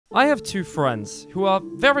I have two friends who are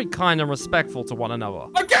very kind and respectful to one another.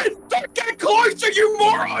 Again, don't get closer, you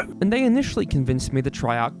moron! And they initially convinced me to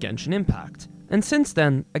try out Genshin Impact. And since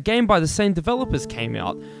then, a game by the same developers came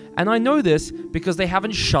out, and I know this because they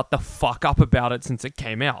haven't shut the fuck up about it since it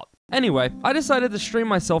came out. Anyway, I decided to stream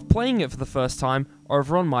myself playing it for the first time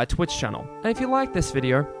over on my Twitch channel. And if you like this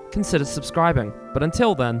video, consider subscribing. But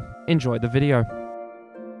until then, enjoy the video.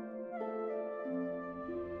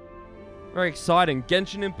 Very exciting.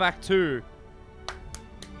 Genshin Impact 2.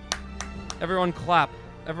 Everyone clap.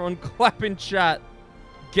 Everyone clap in chat.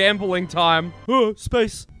 Gambling time. Oh,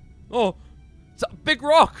 space. Oh, it's a big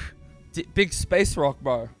rock. Big space rock,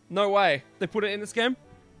 bro. No way. They put it in this game?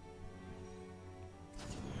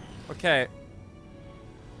 Okay.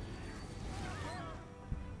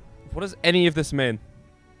 What does any of this mean?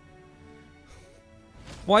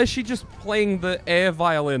 Why is she just playing the air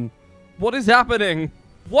violin? What is happening?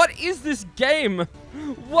 What is this game?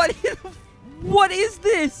 What is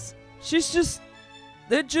this?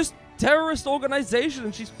 They're just terrorist organization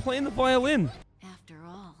and she's playing the violin. After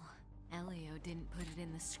all, Elio didn't put it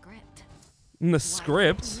in the script. In the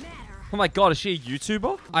script? Oh my god, is she a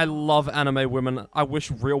YouTuber? I love anime women. I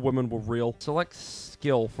wish real women were real. Select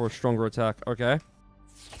skill for a stronger attack. Okay.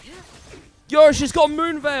 Yo, she's got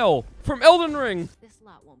Moonveil from Elden Ring. This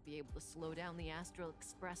lot won't be able to slow down the Astral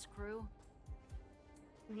Express crew.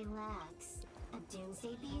 Relax. A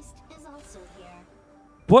Doomsday Beast is also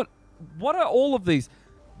here. What are all of these?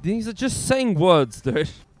 These are just saying words, dude.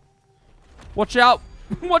 Watch out.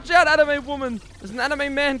 Watch out, anime woman. There's an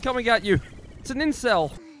anime man coming at you. It's an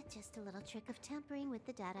incel. Just a little trick of tampering with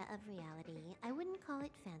the data of reality. I wouldn't call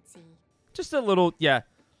it fancy. Just a little, yeah.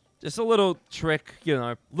 Just a little trick, you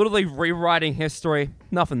know. Literally rewriting history.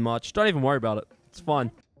 Nothing much. Don't even worry about it. It's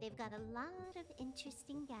fine. They've got a lot of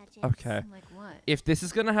interesting gadgets. Okay. Like what? If this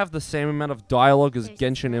is gonna have the same amount of dialogue as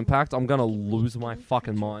Genshin Impact, I'm gonna lose my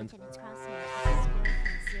fucking mind.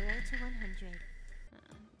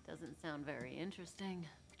 Doesn't sound very interesting.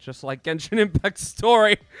 Just like Genshin Impact's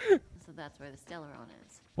story. So that's where the Stellaron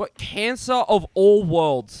is. What? Cancer of all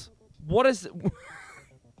worlds. What is it?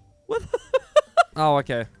 What? Oh,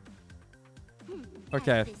 okay.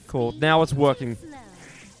 Okay, cool. Now it's working.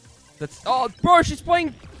 That's. Oh, bro, she's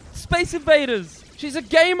playing Space Invaders. She's a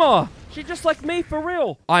gamer. She's just like me, for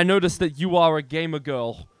real. I noticed that you are a gamer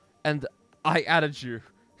girl, and I added you.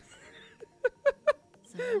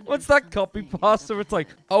 What's that copy pasta? It's like,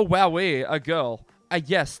 oh wow, a girl.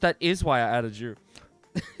 Yes, that is why I added you.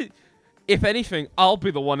 If anything, I'll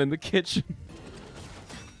be the one in the kitchen.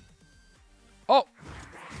 Oh,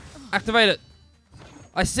 activate it.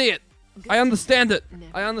 I see it. I understand it.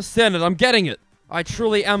 I understand it. I'm getting it. I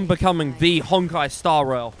truly am becoming the Honkai Star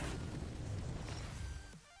Rail.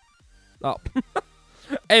 Oh.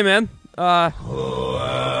 Hey, man.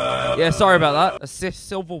 Yeah, sorry about that. A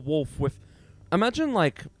silver wolf with... Imagine,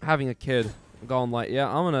 like, having a kid going like, yeah,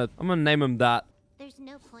 I'm gonna name him that. There's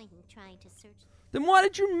no point in trying to search. Then why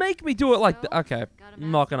did you make me do it like that? Okay,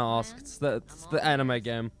 I'm not gonna ask. It's the anime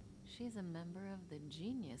game. She's a member of the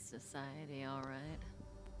Genius Society, all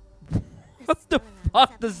right. What the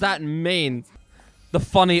fuck does that mean? The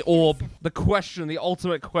funny orb. The question. The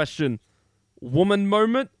ultimate question. Woman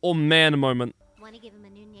moment or man moment? Want to give him a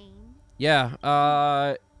new name?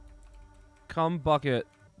 Yeah, cum bucket.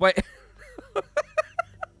 Wait.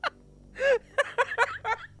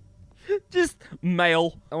 Just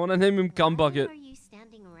male. I want to name him cum bucket. Why are you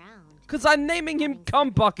standing around? Because I'm naming him cum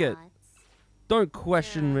bucket. Don't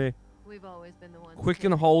question me. We've always been the ones. Quick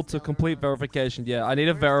and hold to complete verification. Yeah, I need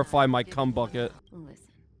to verify my cum bucket.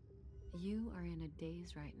 Listen, you are in a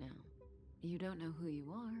daze right now. You don't know who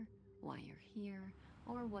you are, why you're here,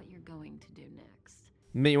 or what you're going to do next.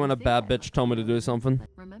 Me when a bad bitch told me to do something.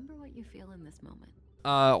 Remember what you feel in this moment.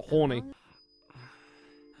 Horny. Wait,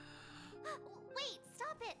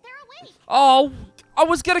 stop it! They're awake! Oh, I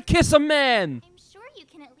was gonna kiss a man! I'm sure you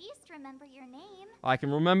can at least remember your name. I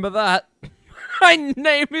can remember that. My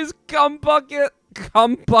name is Cum Bucket.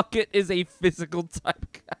 Cum Bucket is a physical type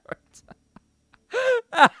character.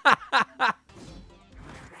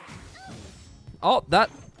 Oh, that...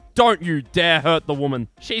 Don't you dare hurt the woman.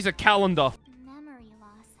 She's a calendar. Memory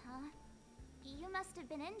loss, huh? You must have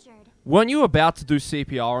been injured. Weren't you about to do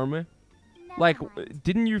CPR on me? Never Like, mind.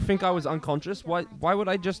 didn't you think I was unconscious? Why would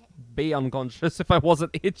I just be unconscious if I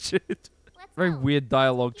wasn't injured? Let's Very go. weird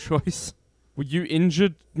dialogue choice. Were you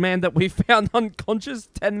injured, man, that we found unconscious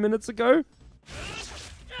 10 minutes ago?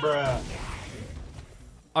 Bruh.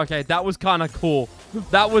 Okay, that was kind of cool.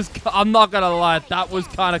 That was... I'm not gonna lie, that was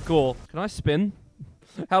kind of cool. Can I spin?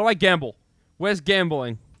 How do I gamble? Where's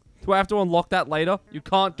gambling? Do I have to unlock that later? You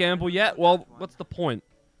can't gamble yet? Well, what's the point?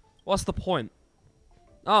 What's the point?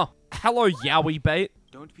 Oh, hello, Yowie bait.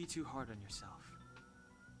 Don't be too hard on yourself.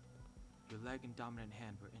 Your leg and dominant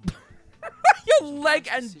hand were injured. Your leg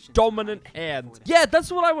and dominant hand. Yeah,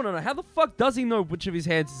 that's what I want to know. How the fuck does he know which of his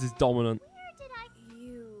hands is his dominant?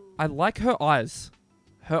 I like her eyes.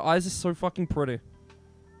 Her eyes are so fucking pretty.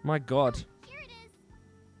 My god.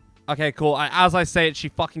 Okay, cool. As I say it, she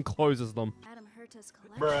fucking closes them.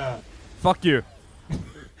 Bruh. Fuck you.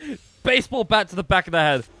 Baseball bat to the back of the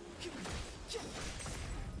head.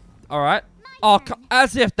 Alright. Oh,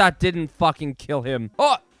 as if that didn't fucking kill him.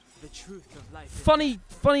 Oh! The truth of life Funny,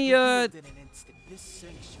 yo,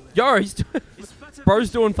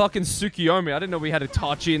 bro's doing fucking Tsukiyomi. I didn't know we had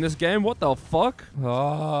Itachi in this game. What the fuck?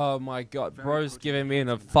 Oh my god, bro's giving me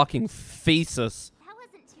a fucking thesis. That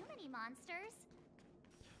wasn't too many monsters.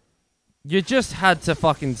 You just had to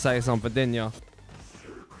fucking say something, didn't you?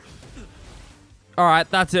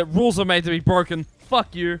 Alright, that's it. Rules are made to be broken.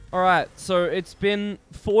 Fuck you. Alright, so it's been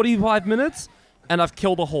 45 minutes, and I've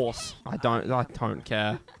killed a horse. I don't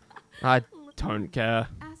care. I don't care.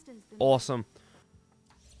 Awesome.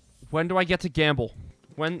 When do I get to gamble?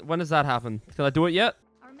 When does that happen? Can I do it yet?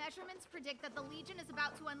 Our measurements predict that the Legion is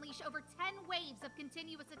about to unleash over 10 waves of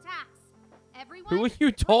continuous attacks. Everyone, Who are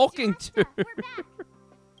you talking to? We're back.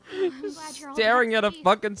 I'm glad you're all Staring at a safe.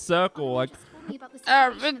 fucking circle like... Just told me about the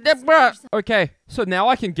situation in the stores. Okay, so now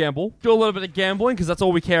I can gamble. Do a little bit of gambling, because that's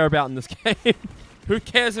all we care about in this game. Who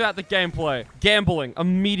cares about the gameplay? Gambling.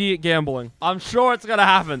 Immediate gambling. I'm sure it's gonna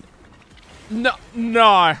happen.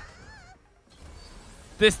 No.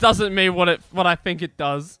 This doesn't mean what I think it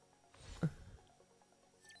does.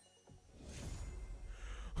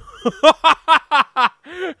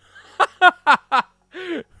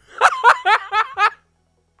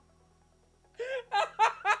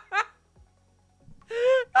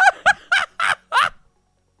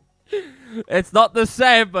 It's not the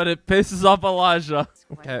same, but it pisses off Elijah.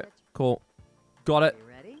 Okay, cool. Got it.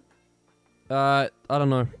 I don't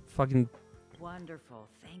know. Fucking... Wonderful,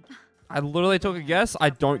 thank you. I literally took a guess. I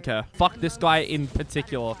don't care. Fuck this guy in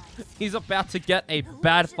particular. He's about to get a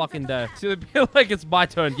bad fucking day. She'll be like, it's my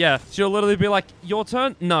turn. Yeah. She'll literally be like, your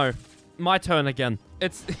turn? No. My turn again.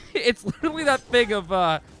 It's literally that thing of,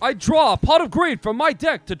 I draw a pot of greed from my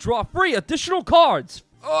deck to draw 3 additional cards.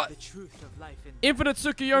 The truth of life in Infinite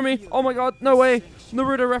Tsukiyomi. Oh my god. No way.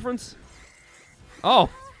 Naruto reference. Oh.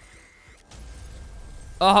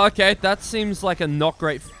 Oh, okay. That seems like a not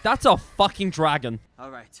great... That's a fucking dragon.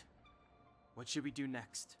 Alright. What should we do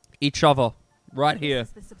next? Each other. Right here.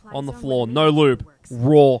 On the floor. No lube.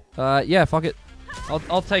 Raw. Yeah, fuck it.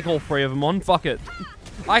 I'll take all 3 of them on. Fuck it.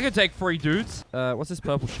 I could take 3 dudes. What's this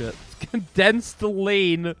purple shit? Condensed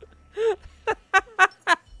lean.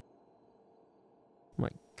 My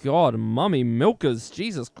god, mummy milkers.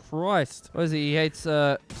 Jesus Christ. What is he? He hates,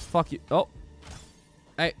 fuck you. Oh.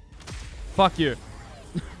 Hey. Fuck you.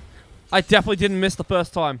 I definitely didn't miss the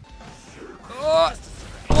first time.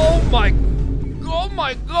 Oh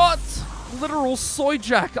my god! Literal soy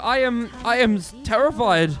jack. I am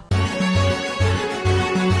terrified.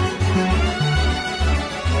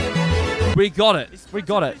 We got it. We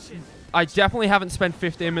got it. I definitely haven't spent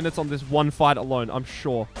 15 minutes on this one fight alone, I'm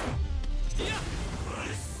sure. Did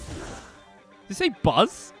he say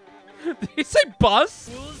Buzz? Did he say Buzz?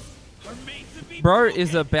 Bro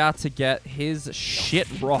is about to get his shit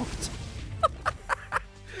rocked.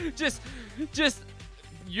 just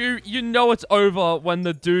you know it's over when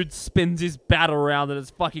the dude spins his bat around and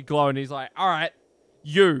it's fucking glowing. He's like, all right,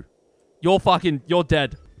 you're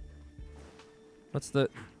dead. What's the...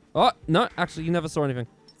 Oh, no, actually, you never saw anything.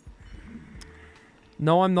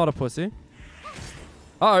 No, I'm not a pussy.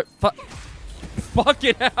 Uh-oh,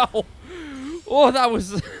 fucking hell. Oh, that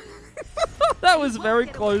was... that was very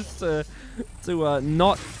close to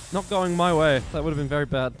not going my way. That would have been very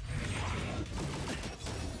bad.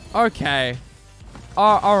 Okay.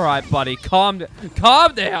 All right, buddy. Calm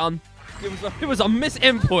down. It was a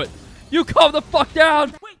misinput. You calm the fuck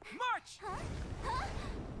down. Wait, March!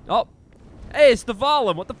 Oh. Hey, it's the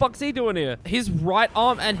Varlam. What the fuck's he doing here? His right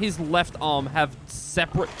arm and his left arm have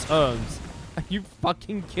separate turns. Are you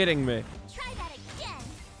fucking kidding me? Try that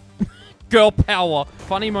again. Girl power.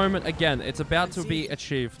 Funny moment again. It's about to be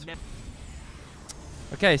achieved.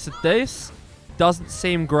 Okay, so this doesn't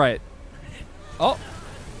seem great. Oh.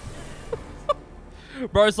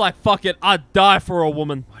 Bro's like, fuck it. I'd die for a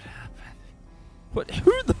woman. What happened? What?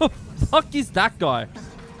 Who the fuck is that guy?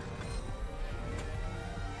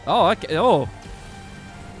 Oh, okay. Oh.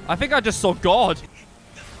 I think I just saw God.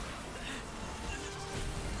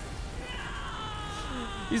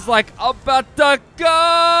 He's like, about to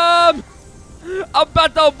come!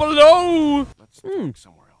 About to blow! Let's talk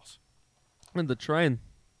somewhere else. And the train.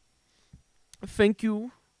 Thank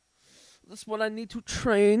you. That's what I need to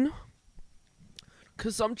train.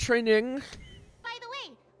 'Cause I'm training. By the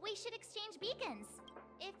way, we should exchange beacons.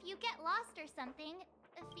 If you get lost or something,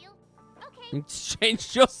 feel okay.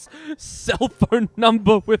 Exchange your cell phone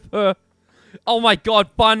number with her. Oh my god,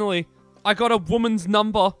 finally. I got a woman's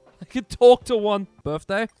number. I could talk to one.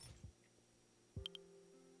 Birthday?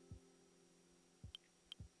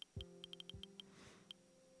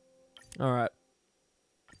 Alright.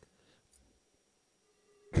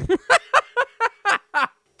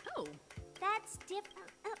 Oh, That's different.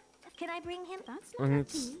 Can I bring him? that's not up to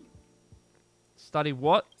It's- me. Study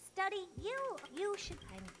what? Study you. You should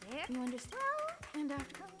find there. You understand? And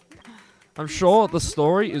I'm sure the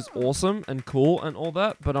story is awesome and cool and all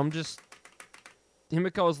that, but I'm just...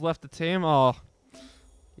 Himiko has left the team. Oh,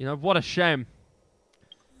 you know, what a shame.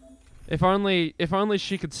 If only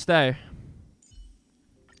she could stay.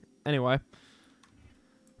 Anyway.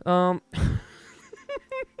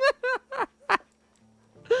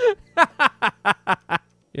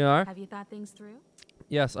 You know? have you thought things through?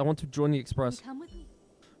 Yes, I want to join the Express. Come with me.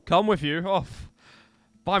 Come with you? Oh,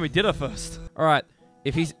 buy me dinner first. Alright,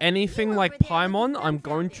 if he's anything like Paimon, I'm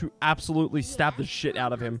going to absolutely stab the shit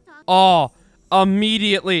out of him. Oh,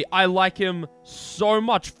 immediately, I like him so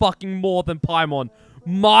much fucking more than Paimon.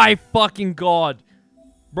 My fucking god.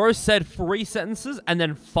 Bro said 3 sentences and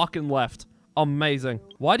then fucking left. Amazing.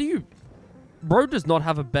 Why do you... Bro does not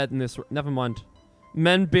have a bed in this... Never mind.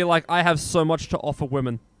 Men be like, I have so much to offer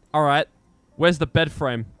women. Alright, where's the bed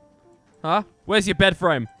frame? Huh? Where's your bed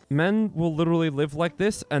frame? Men will literally live like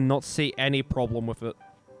this and not see any problem with it.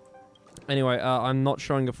 Anyway, I'm not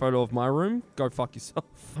showing a photo of my room. Go fuck yourself.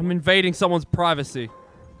 I'm invading someone's privacy.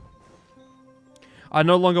 I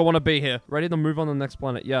no longer want to be here. Ready to move on to the next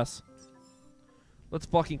planet? Yes. Let's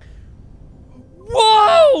fucking...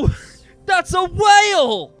 Whoa! That's a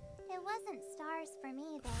whale! It wasn't stars for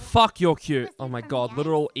me, though. Fuck, you're cute. Oh my god,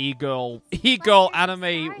 literal e-girl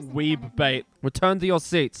anime weeb bait. Return to your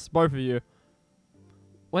seats, both of you.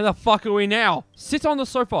 Where the fuck are we now? Sit on the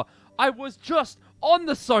sofa. I was just on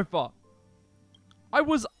the sofa. I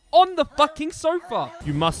was on the fucking sofa.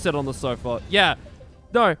 You must sit on the sofa. Yeah.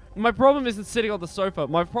 No, my problem isn't sitting on the sofa.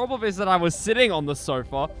 My problem is that I was sitting on the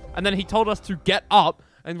sofa, and then he told us to get up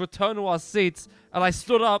and return to our seats, and I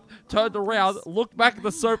stood up, turned around, looked back at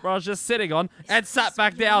the sofa I was just sitting on, and sat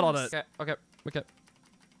back down on it. Okay.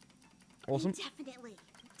 Awesome. Definitely.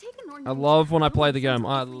 Take an I ordinary love when I child play the and game.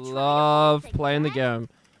 I sometimes we try love playing the game.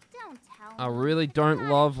 Don't tell I me. really don't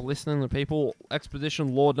love listening to people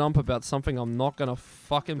expedition lore dump about something I'm not gonna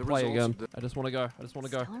fucking play again. I just want to go. I just want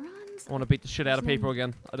to go. Stellaron's I want to beat the shit out of people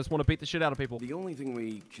again. I just want to beat the shit out of people. The only thing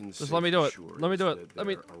we can Just let me do it. Let me do it. Let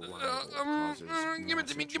me. Give it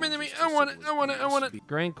to me. Give it to me. I want it. I want it. I want it.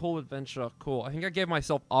 Grand cool adventure. Cool. I think I gave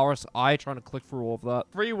myself RSI trying to click through all of that.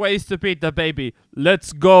 3 ways to beat the baby.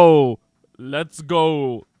 Let's go. Let's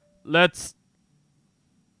go. Let's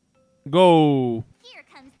go. Here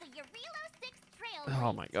comes the Yarilo 6 trail.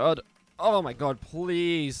 Oh my god. Oh my god.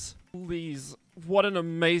 Please. Please. What an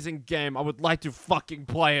amazing game. I would like to fucking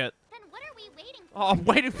play it. Then what are we waiting for? Oh, I'm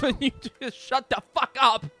waiting for you to just shut the fuck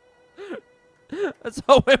up. That's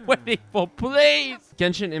all we're waiting for, please.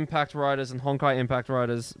 Genshin Impact Riders and Honkai Impact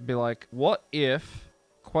Riders be like, what if,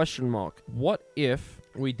 question mark, what if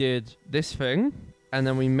we did this thing and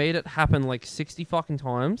then we made it happen like 60 fucking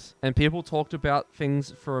times and people talked about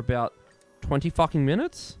things for about 20 fucking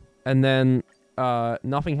minutes and then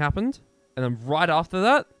nothing happened and then right after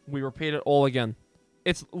that, we repeat it all again.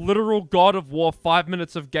 It's literal God of War, 5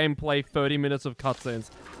 minutes of gameplay, 30 minutes of cutscenes.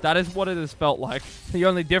 That is what it has felt like. The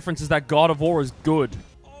only difference is that God of War is good.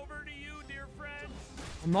 Over to you, dear friend.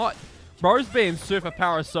 I'm not... Bro's being super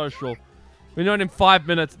parasocial. We know in 5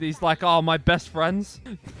 minutes, he's like, oh, my best friends.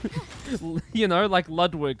 You know, like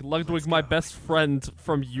Ludwig. Ludwig, my best friend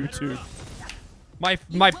from YouTube.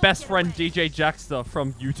 My best friend, Djjaxter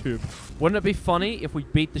from YouTube. Wouldn't it be funny if we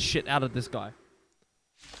beat the shit out of this guy?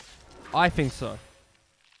 I think so.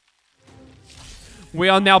 We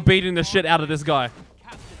are now beating the shit out of this guy.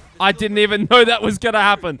 I didn't even know that was gonna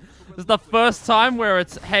happen. This is the first time where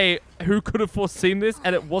it's, hey, who could have foreseen this?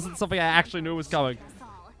 And it wasn't something I actually knew was coming.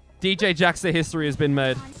 Djjaxter history has been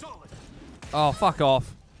made. Oh, fuck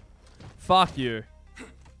off. Fuck you.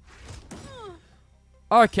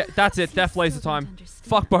 Okay, that's it. Death laser time.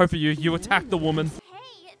 Fuck both of you. You attacked the woman.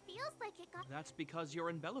 Hey, it feels like it got... That's because you're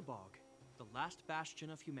in Belobog, the last bastion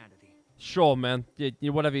of humanity. Sure, man.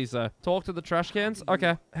 Yeah, whatever you say. Talk to the trash cans?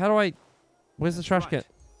 Okay. How do I... Where's the trash can?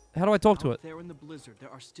 How do I talk to it? Out there in the blizzard,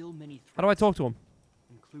 there are still many How do I talk to him?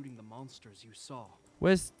 including the monsters you saw.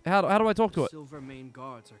 Where's... How do I talk to The it? Silver Mane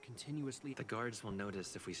guards are continuously... The guards will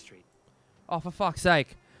notice if we straight. Oh, for fuck's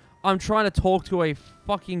sake. I'm trying to talk to a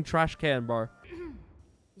fucking trash can, bro.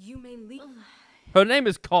 You may leave. Her name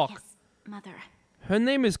is Cock. Yes, Mother. Her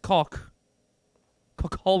name is Cock.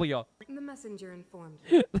 Cockholia. The messenger informed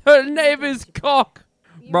me. Her name is Cock.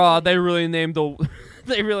 Bruh, they really named the...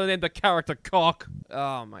 they really named the character Cock.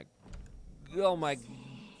 Oh my... Oh my...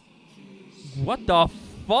 What the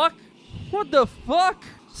fuck? What the fuck?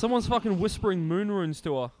 Someone's fucking whispering moon runes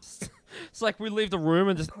to her. It's like we leave the room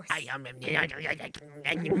and just...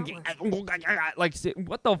 Like,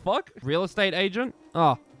 what the fuck? Real estate agent?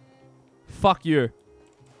 Oh. Fuck you.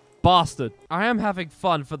 Bastard. I am having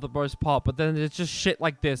fun for the most part, but then it's just shit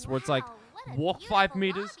like this where it's like, Wow, what a walk 5 beautiful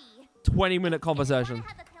meters, lobby. 20-minute conversation. Wanna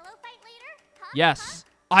have a pillow fight later? Huh? Yes,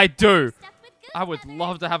 I do. Stuffed with goose I would feathers.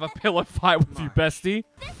 love to have a pillow fight with you, bestie.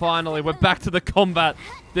 Finally, we're back to the combat.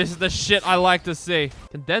 This is the shit I like to see.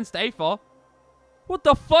 Condensed Aether? What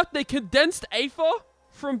the fuck? They condensed Aether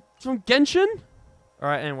from Genshin?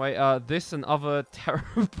 Alright, anyway, this and other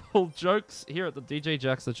terrible jokes here at the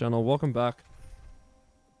Djjaxter channel. Welcome back.